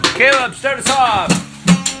Caleb, start us off.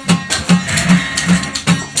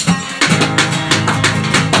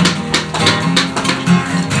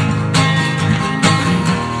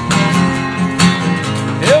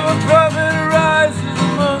 If a prophet arises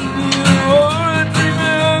among you, or a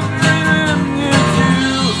dreamer of dreaming you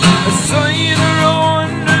too, a sign or a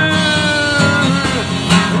wonder,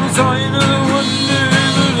 a sign or a wonder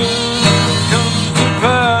comes to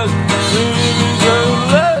pass.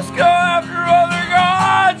 Let's go after other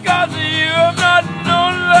gods, gods that you have not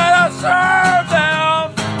known, let us serve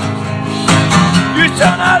them. You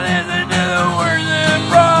shall not listen to the words of the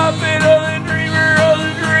prophet or the dreamer or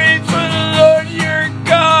the dreams, for the Lord your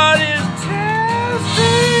God is testing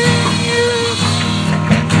you.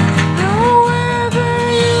 Know whether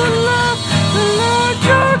you love the Lord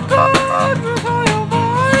your God with all your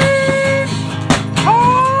mind,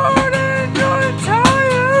 heart, and your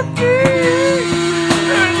entire being.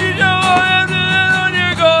 And you shall love the Lord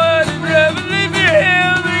your God and reverently fear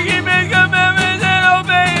him, and keep his commandments and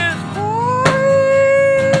obey his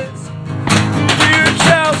voice. You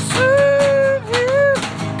shall serve him,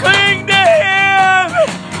 cling to him,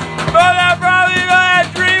 for that prophet or that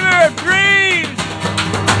dreamer of dreams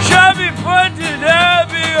shall be put to death,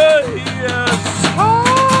 because he has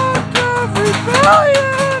talked of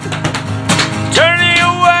rebellion, turning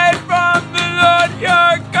away from the Lord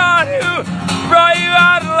your God, who brought you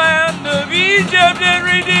out of the land of Egypt and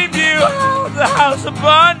redeemed you out of the house of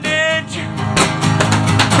bondage.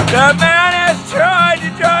 That man has tried to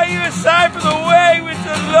draw you aside from the way which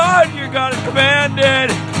the Lord your God has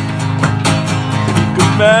commanded. He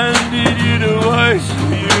commanded you to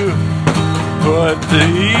worship you, but the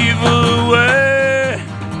evil way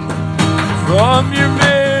from your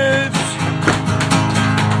midst.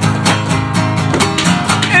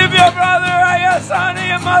 If your brother or your son or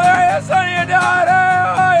your mother or your son or your daughter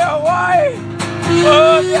or your wife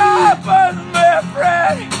or your husband or your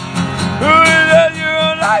friend who is your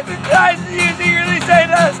own life in Christ, and you secretly say,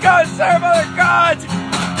 let us go and serve other gods,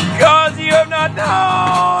 because you have not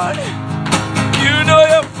known. You know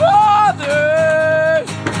your Father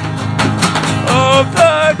of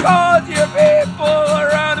the called your people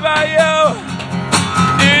around about you.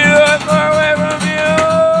 You are far away from you,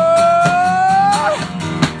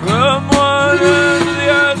 from one end to the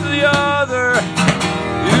earth to the other.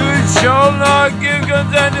 You shall not give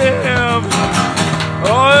consent to him,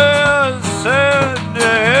 or send to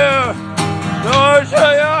him, nor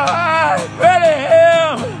shall you pity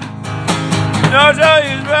him, nor shall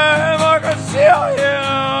you spare him or conceal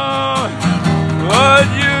him, but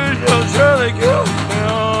you shall surely kill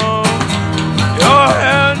him. Your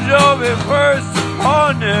hand shall be first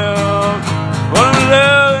upon him, but him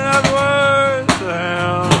live and afterwards to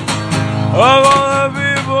him. Of all the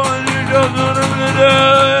people, and you shall turn him to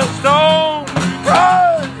death, stone,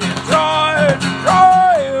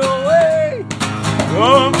 try away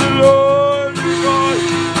from the Lord your God,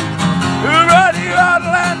 who brought you out of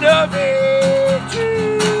the land of Egypt,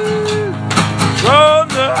 from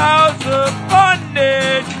the house of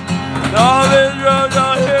bondage. And all of Israel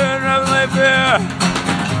shall hear and reverently fear.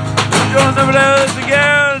 You shall never do this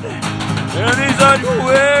again, and he such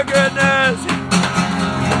wickedness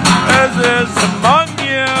as is among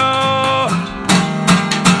you.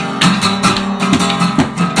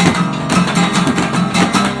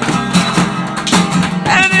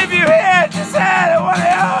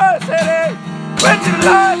 Which the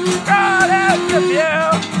Lord God has given you,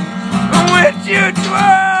 which you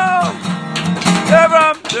dwell,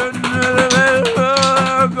 from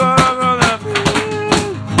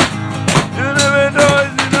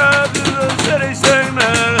the city, saying,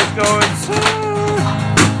 let us go and serve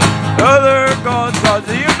other gods that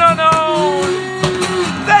you've not known.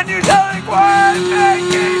 Then you shall inquire and make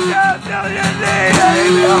ye shall diligently that it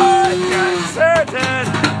be certain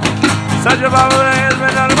such a powerful thing has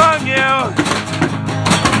been done among you.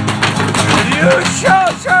 You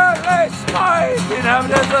shall surely smite the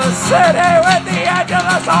inhabitants of the city with the edge of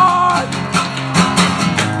the sword,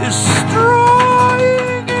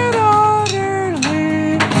 destroying it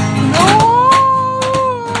utterly, gnawing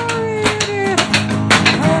it,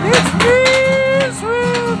 and its knees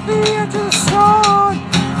with the edge of the sword.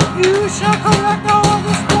 You shall collect all of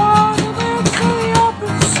the spoil and then to the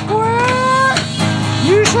open square.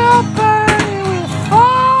 You shall burn it with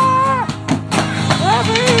fire,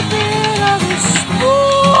 everything of the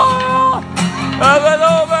spoil of the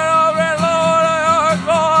Lord our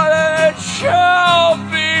God,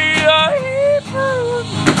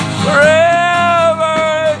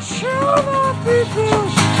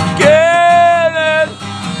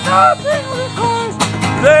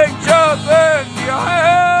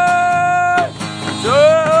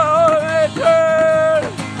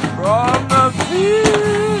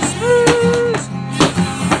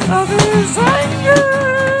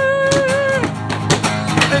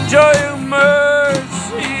 joy of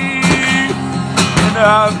mercy, and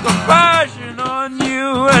I've come by